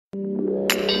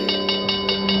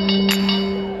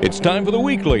It's time for the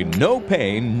weekly No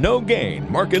Pain, No Gain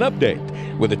market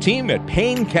update with a team at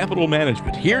Payne Capital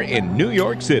Management here in New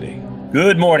York City.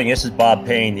 Good morning. This is Bob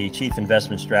Payne, the Chief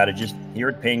Investment Strategist here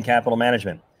at Payne Capital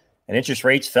Management. And interest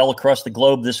rates fell across the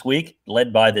globe this week,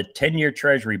 led by the 10-year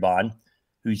Treasury bond,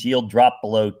 whose yield dropped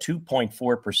below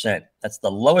 2.4%. That's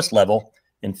the lowest level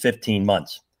in 15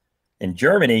 months. In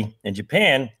Germany and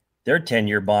Japan, their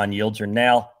 10-year bond yields are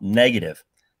now negative.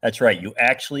 That's right. You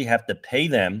actually have to pay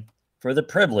them for the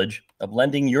privilege of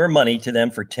lending your money to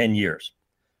them for 10 years.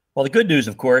 Well, the good news,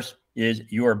 of course, is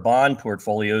your bond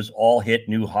portfolios all hit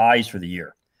new highs for the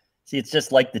year. See, it's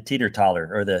just like the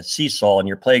teeter-totter or the seesaw in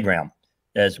your playground.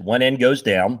 As one end goes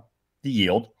down, the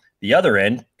yield, the other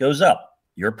end goes up,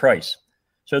 your price.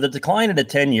 So the decline in the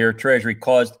 10-year Treasury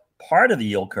caused part of the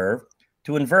yield curve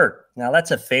to invert. Now,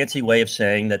 that's a fancy way of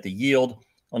saying that the yield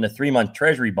on the 3-month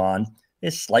Treasury bond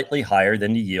is slightly higher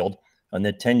than the yield on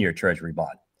the 10-year Treasury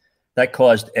bond. That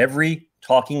caused every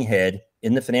talking head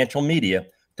in the financial media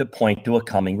to point to a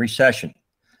coming recession,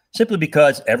 simply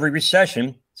because every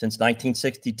recession since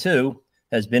 1962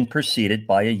 has been preceded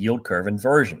by a yield curve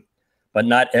inversion. But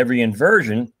not every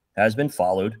inversion has been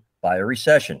followed by a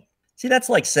recession. See, that's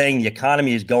like saying the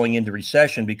economy is going into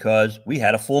recession because we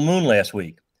had a full moon last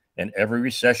week, and every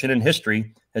recession in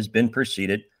history has been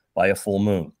preceded by a full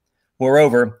moon.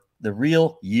 Moreover, the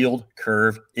real yield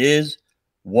curve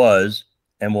was,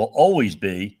 and will always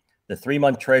be the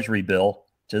 3-month Treasury bill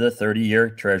to the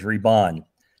 30-year Treasury bond,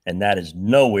 and that is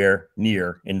nowhere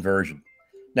near inversion.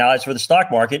 Now, as for the stock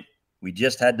market, we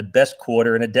just had the best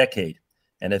quarter in a decade,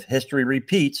 and if history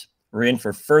repeats, we're in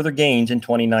for further gains in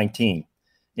 2019.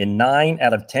 In 9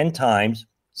 out of 10 times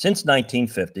since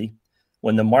 1950,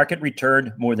 when the market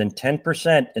returned more than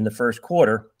 10% in the first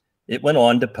quarter, it went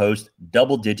on to post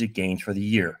double-digit gains for the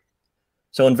year.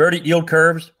 So inverted yield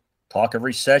curves, talk of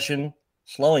recession,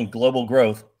 slowing global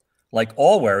growth, like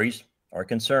all worries, are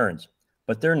concerns,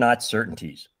 but they're not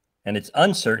certainties. And it's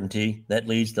uncertainty that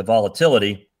leads to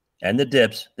volatility and the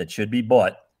dips that should be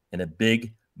bought in a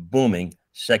big, booming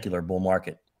secular bull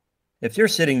market. If you're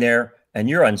sitting there and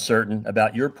you're uncertain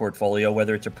about your portfolio,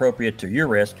 whether it's appropriate to your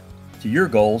risk, to your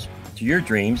goals, to your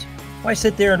dreams, why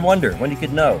sit there and wonder when you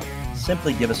could know?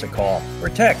 Simply give us a call or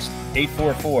text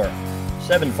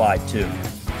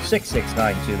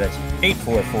 844-752-6692. That's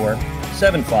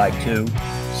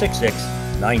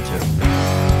 844-752-6692.